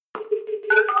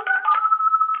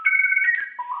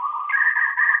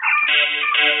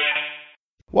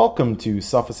Welcome to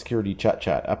Sophos Security Chat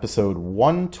Chat, episode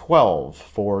 112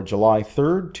 for July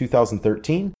 3rd,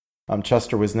 2013. I'm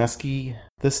Chester Wisniewski,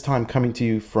 this time coming to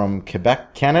you from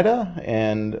Quebec, Canada,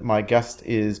 and my guest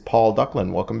is Paul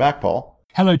Ducklin. Welcome back, Paul.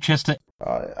 Hello, Chester.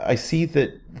 I see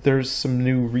that there's some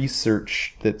new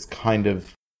research that's kind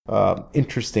of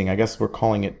interesting. I guess we're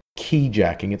calling it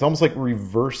keyjacking. It's almost like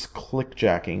reverse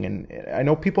clickjacking, and I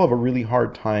know people have a really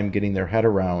hard time getting their head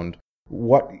around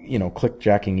what,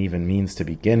 clickjacking even means to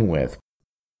begin with.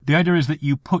 The idea is that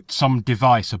you put some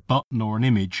device, a button or an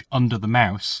image, under the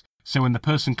mouse, so when the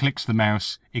person clicks the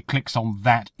mouse, it clicks on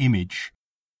that image.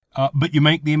 But you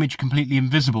make the image completely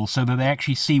invisible so that they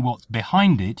actually see what's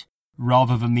behind it,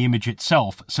 rather than the image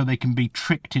itself, so they can be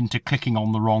tricked into clicking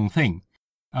on the wrong thing.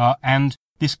 And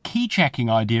this keyjacking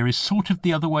idea is sort of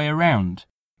the other way around.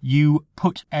 You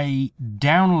put a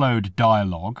download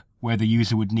dialog where the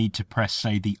user would need to press,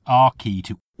 say, the R key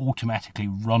to automatically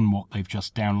run what they've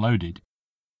just downloaded.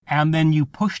 And then you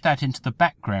push that into the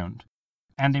background.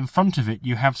 And in front of it,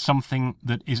 you have something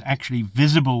that is actually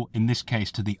visible, in this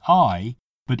case, to the eye,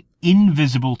 but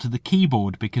invisible to the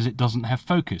keyboard because it doesn't have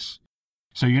focus.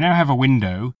 So you now have a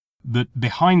window that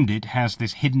behind it has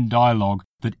this hidden dialog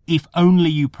that if only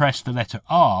you press the letter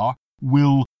R,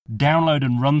 will download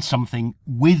and run something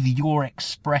with your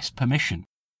express permission.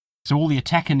 So all the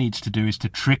attacker needs to do is to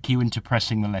trick you into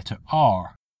pressing the letter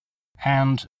R.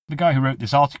 And the guy who wrote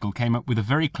this article came up with a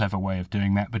very clever way of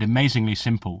doing that, but amazingly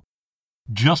simple.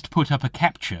 Just put up a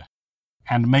captcha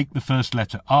and make the first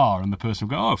letter R, and the person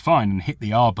will go, oh, fine, and hit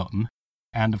the R button.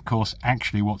 And of course,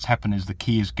 actually what's happened is the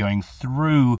key is going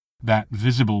through that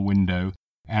visible window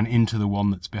and into the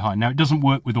one that's behind. Now, it doesn't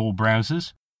work with all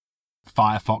browsers.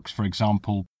 Firefox, for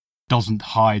example, doesn't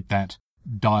hide that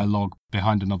dialog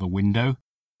behind another window.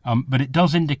 But it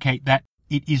does indicate that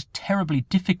it is terribly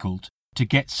difficult to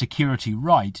get security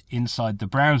right inside the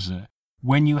browser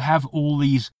when you have all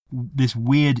this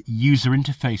weird user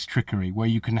interface trickery where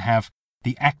you can have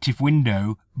the active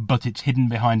window, but it's hidden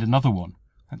behind another one.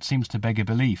 That seems to beg a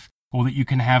belief. Or that you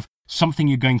can have something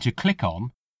you're going to click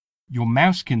on, your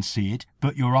mouse can see it,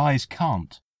 but your eyes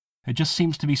can't. There just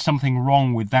seems to be something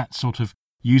wrong with that sort of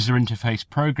user interface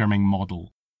programming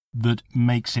model that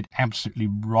makes it absolutely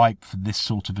ripe for this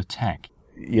sort of attack.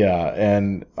 Yeah,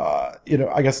 and,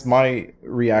 I guess my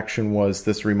reaction was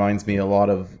this reminds me a lot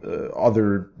of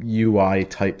other UI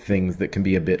type things that can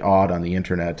be a bit odd on the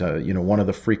internet. One of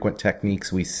the frequent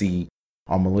techniques we see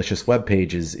on malicious web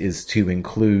pages is to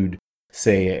include,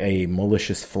 say, a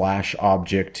malicious flash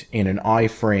object in an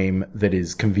iframe that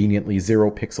is conveniently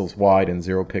 0 pixels wide and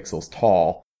 0 pixels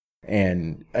tall.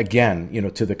 And again,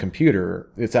 to the computer,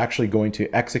 it's actually going to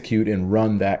execute and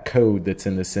run that code that's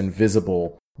in this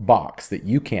invisible box that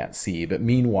you can't see. But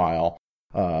meanwhile,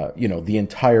 the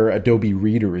entire Adobe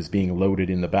Reader is being loaded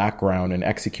in the background and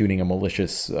executing a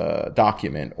malicious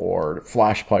document, or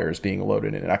Flash Player is being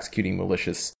loaded and executing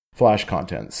malicious Flash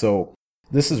content. So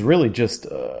this is really just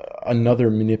another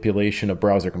manipulation of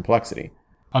browser complexity.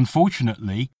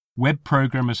 Unfortunately, web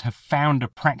programmers have found a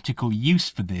practical use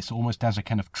for this almost as a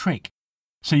kind of trick.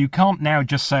 So you can't now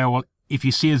just say, oh, well, if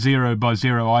you see a 0 by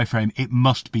 0 iframe, it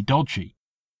must be dodgy,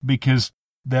 because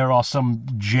there are some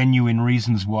genuine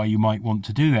reasons why you might want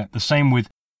to do that. The same with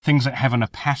things that have an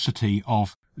opacity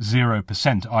of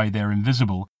 0%, i.e. they're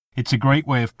invisible. It's a great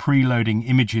way of preloading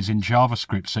images in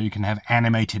JavaScript so you can have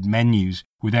animated menus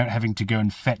without having to go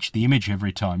and fetch the image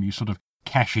every time. You sort of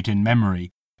cache it in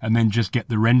memory and then just get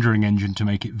the rendering engine to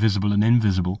make it visible and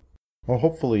invisible. Well,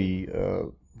 hopefully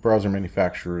browser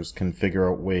manufacturers can figure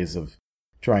out ways of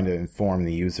trying to inform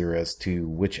the user as to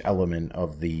which element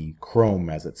of the Chrome,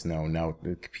 as it's known. Now,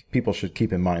 people should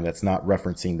keep in mind that's not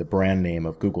referencing the brand name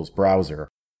of Google's browser.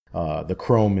 The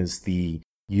Chrome is the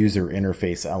user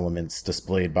interface elements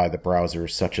displayed by the browser,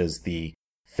 such as the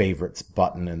favorites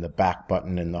button and the back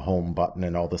button and the home button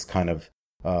and all this kind of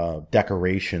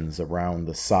decorations around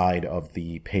the side of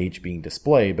the page being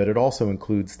displayed. But it also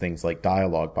includes things like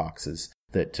dialog boxes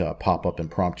that pop up and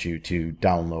prompt you to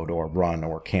download or run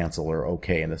or cancel or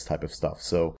OK and this type of stuff.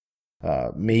 So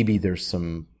maybe there's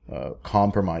some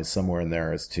compromise somewhere in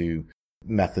there as to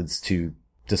methods to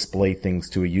display things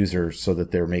to a user so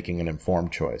that they're making an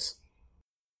informed choice.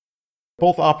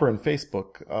 Both Opera and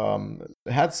Facebook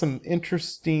had some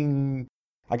interesting,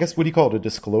 I guess, what do you call it, a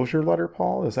disclosure letter,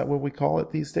 Paul? Is that what we call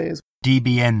it these days?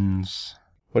 DBNs.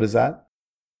 What is that?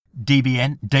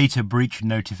 DBN, Data Breach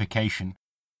Notification.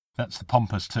 That's the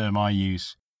pompous term I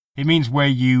use. It means where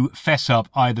you fess up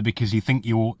either because you think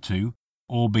you ought to,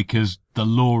 or because the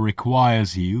law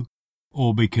requires you,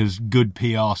 or because good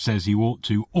PR says you ought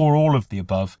to, or all of the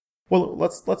above, Well,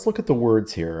 let's look at the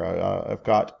words here. I've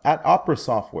got, at Opera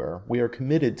Software, we are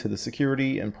committed to the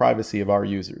security and privacy of our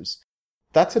users.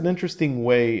 That's an interesting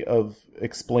way of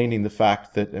explaining the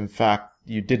fact that, in fact,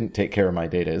 you didn't take care of my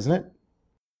data, isn't it?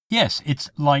 Yes, it's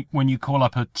like when you call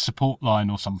up a support line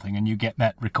or something and you get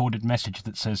that recorded message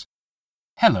that says,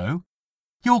 "Hello,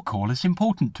 your call is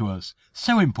important to us,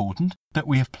 so important that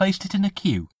we have placed it in a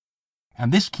queue.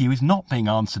 And this queue is not being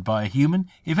answered by a human.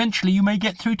 Eventually you may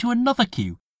get through to another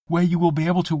queue, where you will be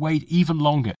able to wait even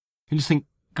longer." And just think,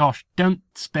 gosh, don't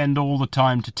spend all the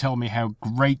time to tell me how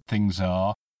great things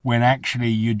are when actually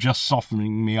you're just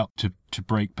softening me up to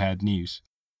break bad news.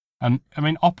 And, I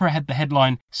mean, Opera had the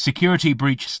headline, "Security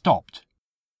breach stopped."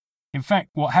 In fact,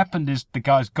 what happened is the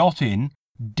guys got in,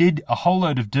 did a whole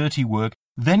load of dirty work,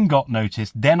 then got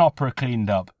noticed, then Opera cleaned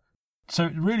up.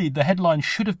 So really, the headline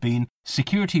should have been,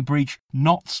 "Security breach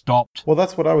not stopped." Well,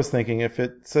 that's what I was thinking. If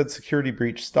it said security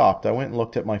breach stopped, I went and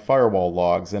looked at my firewall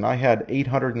logs, and I had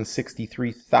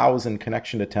 863,000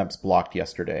 connection attempts blocked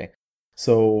yesterday.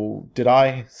 So did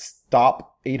I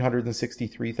stop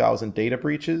 863,000 data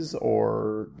breaches,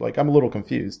 or, like, I'm a little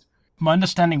confused. My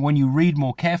understanding, when you read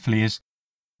more carefully, is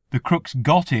the crooks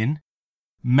got in,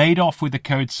 made off with a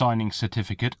code signing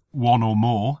certificate, one or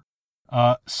more,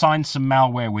 signed some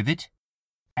malware with it,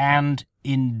 and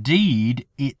indeed,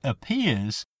 it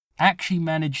appears, actually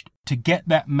managed to get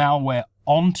that malware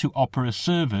onto Opera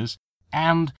servers,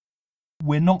 and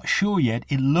we're not sure yet.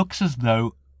 It looks as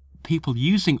though people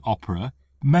using Opera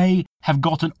may have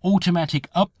got an automatic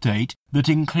update that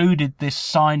included this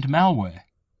signed malware.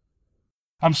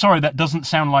 I'm sorry, that doesn't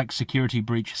sound like security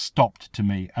breach stopped to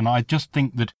me, and I just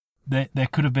think that there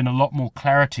could have been a lot more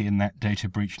clarity in that data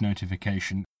breach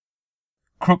notification.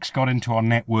 Crooks got into our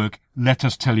network, let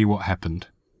us tell you what happened.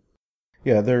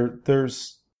 Yeah,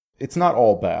 it's not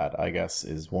all bad, I guess,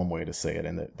 is one way to say it,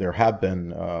 and that there have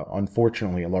been,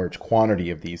 unfortunately, a large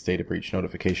quantity of these data breach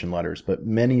notification letters, but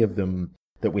many of them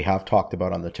that we have talked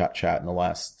about on the chat in the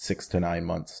last 6 to 9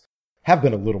 months have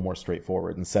been a little more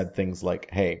straightforward and said things like,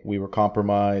 hey, we were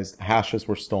compromised, hashes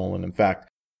were stolen. In fact,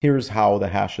 here's how the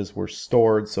hashes were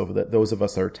stored so that those of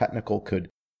us that are technical could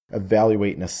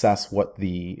evaluate and assess what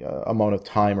the amount of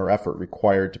time or effort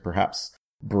required to perhaps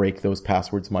break those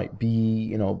passwords might be.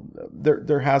 You know,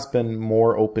 there has been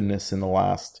more openness in the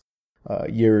last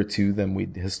year or two than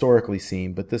we'd historically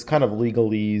seen, but this kind of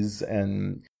legalese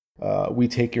and we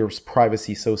take your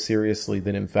privacy so seriously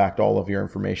that in fact all of your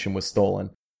information was stolen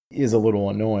is a little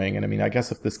annoying. And I mean, I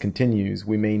guess if this continues,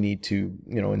 we may need to,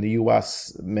 in the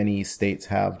US, many states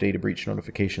have data breach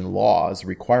notification laws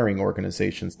requiring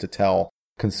organizations to tell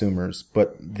consumers,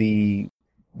 but the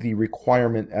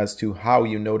requirement as to how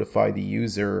you notify the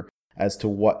user as to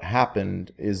what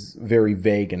happened is very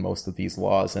vague in most of these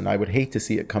laws. And I would hate to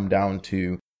see it come down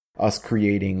to us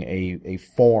creating a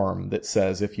form that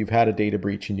says, if you've had a data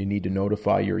breach and you need to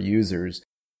notify your users,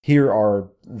 here are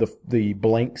the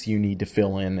blanks you need to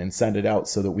fill in and send it out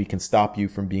so that we can stop you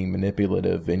from being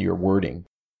manipulative in your wording.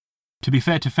 To be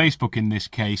fair to Facebook in this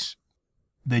case,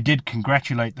 they did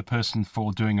congratulate the person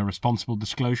for doing a responsible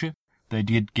disclosure. They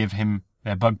did give him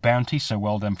their bug bounty, so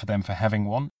well done for them for having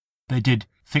one. They did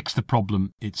fix the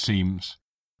problem, it seems.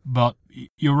 But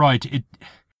you're right,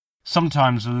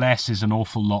 sometimes less is an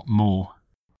awful lot more.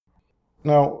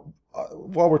 Now,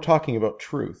 while we're talking about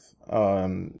truth,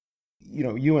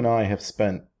 you and I have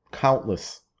spent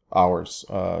countless hours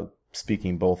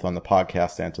speaking both on the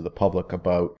podcast and to the public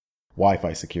about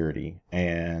Wi-Fi security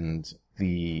and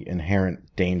the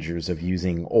inherent dangers of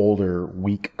using older,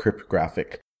 weak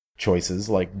cryptographic choices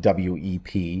like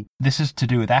WEP. This is to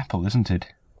do with Apple, isn't it?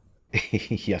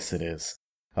 Yes, it is.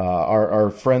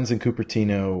 Our friends in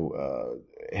Cupertino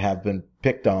have been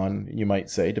picked on, you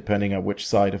might say, depending on which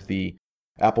side of the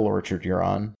apple orchard you're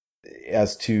on,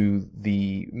 as to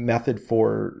the method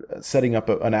for setting up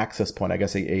an access point, I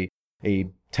guess a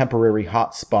temporary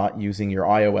hotspot using your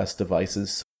iOS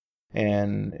devices.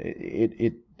 And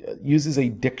it uses a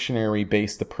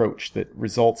dictionary-based approach that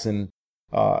results in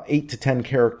 8 to 10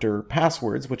 character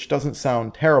passwords, which doesn't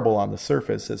sound terrible on the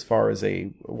surface as far as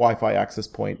a Wi-Fi access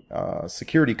point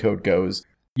security code goes.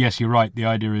 Yes, you're right. The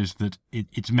idea is that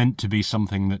it's meant to be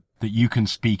something that you can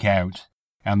speak out,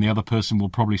 and the other person will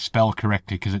probably spell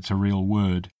correctly because it's a real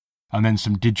word, and then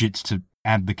some digits to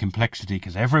add the complexity,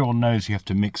 because everyone knows you have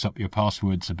to mix up your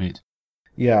passwords a bit.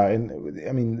 Yeah, and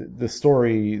I mean, the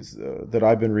stories that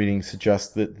I've been reading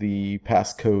suggest that the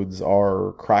passcodes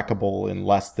are crackable in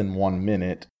less than 1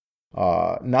 minute.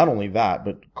 Not only that,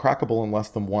 but crackable in less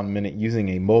than 1 minute using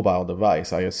a mobile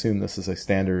device. I assume this is a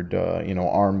standard,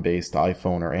 ARM-based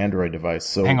iPhone or Android device.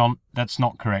 So hang on, that's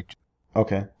not correct.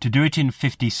 Okay. To do it in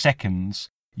 50 seconds,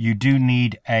 you do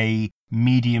need a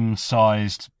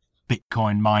medium-sized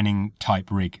Bitcoin mining type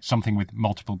rig, something with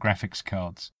multiple graphics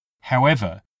cards.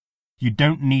 However, you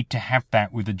don't need to have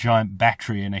that with a giant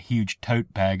battery and a huge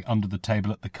tote bag under the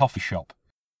table at the coffee shop.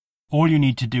 All you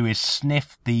need to do is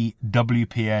sniff the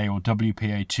WPA or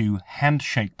WPA2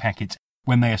 handshake packets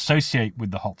when they associate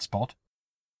with the hotspot,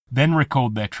 then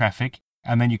record their traffic,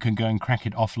 and then you can go and crack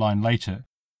it offline later.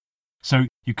 So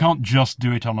you can't just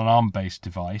do it on an ARM-based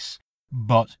device,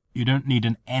 but you don't need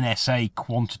an NSA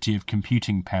quantity of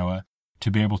computing power to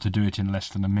be able to do it in less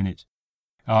than a minute.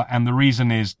 And the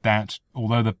reason is that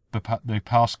although the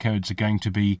passcodes are going to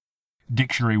be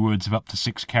dictionary words of up to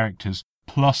 6 characters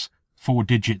plus 4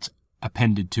 digits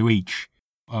appended to each,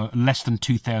 less than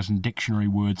 2,000 dictionary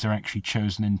words are actually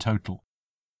chosen in total.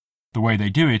 The way they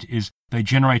do it is they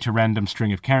generate a random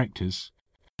string of characters.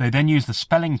 They then use the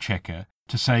spelling checker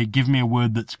to say, give me a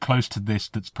word that's close to this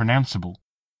that's pronounceable.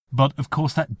 But, of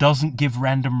course, that doesn't give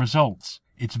random results.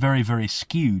 It's very, very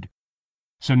skewed.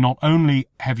 So not only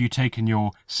have you taken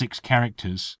your 6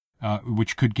 characters,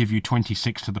 which could give you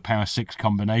 26 to the power 6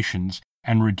 combinations,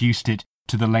 and reduced it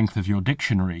to the length of your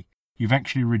dictionary, you've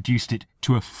actually reduced it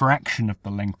to a fraction of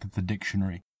the length of the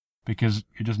dictionary, because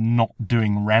you're just not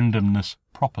doing randomness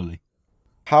properly.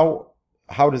 How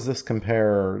does this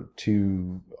compare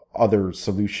to other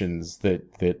solutions that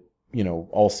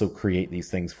also create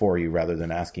these things for you rather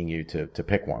than asking you to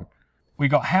pick one? We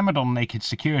got hammered on naked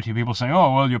security. People saying,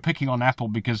 oh, well, you're picking on Apple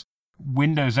because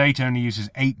Windows 8 only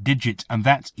uses 8 digits, and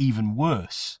that's even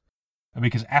worse.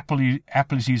 Because Apple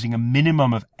is using a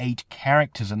minimum of 8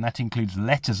 characters, and that includes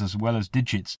letters as well as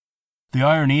digits. The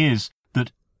irony is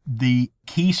that the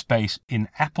key space in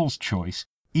Apple's choice,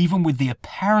 even with the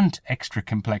apparent extra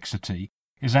complexity,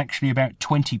 is actually about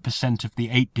 20% of the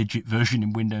 8-digit version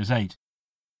in Windows 8.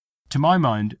 To my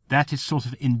mind, that is sort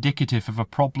of indicative of a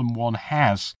problem one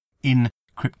has in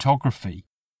cryptography,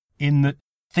 in that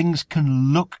things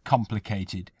can look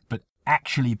complicated, but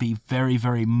actually be very,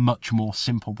 very much more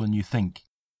simple than you think.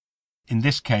 In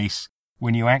this case,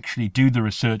 when you actually do the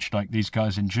research like these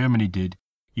guys in Germany did,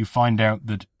 you find out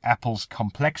that Apple's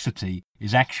complexity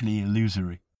is actually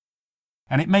illusory.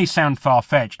 And it may sound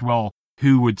far-fetched, well,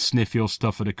 who would sniff your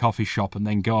stuff at a coffee shop and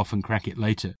then go off and crack it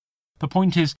later? The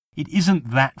point is, it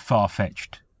isn't that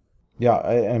far-fetched. Yeah,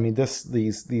 I mean,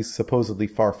 these supposedly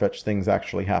far-fetched things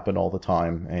actually happen all the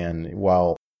time, and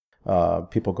while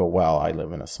people go, well, I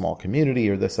live in a small community,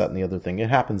 or this, that, and the other thing, it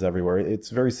happens everywhere.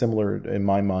 It's very similar, in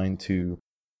my mind, to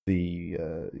the,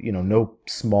 no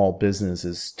small business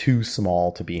is too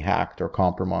small to be hacked or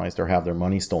compromised or have their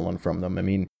money stolen from them. I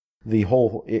mean, the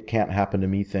whole it can't happen to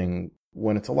me thing,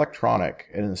 when it's electronic,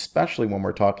 and especially when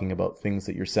we're talking about things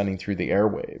that you're sending through the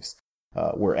airwaves,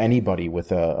 where anybody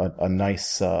with a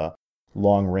nice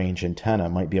long-range antenna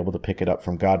might be able to pick it up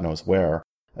from God knows where,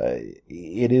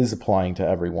 it is applying to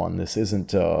everyone. This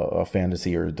isn't a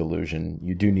fantasy or a delusion.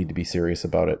 You do need to be serious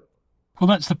about it. Well,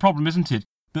 that's the problem, isn't it?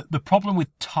 The problem with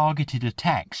targeted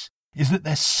attacks is that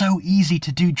they're so easy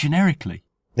to do generically.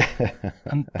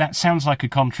 And that sounds like a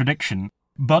contradiction,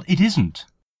 but it isn't.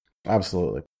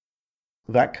 Absolutely.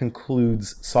 That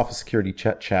concludes Sophos Security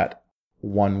Chat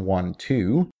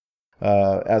 112.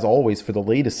 As always, for the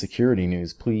latest security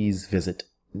news, please visit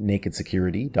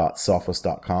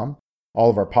nakedsecurity.sophos.com. All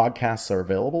of our podcasts are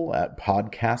available at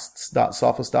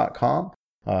podcasts.sophos.com.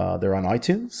 They're on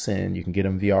iTunes, and you can get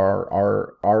them via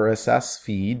our RSS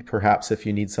feed, perhaps if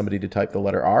you need somebody to type the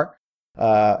letter R.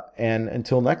 And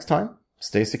until next time,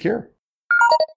 stay secure.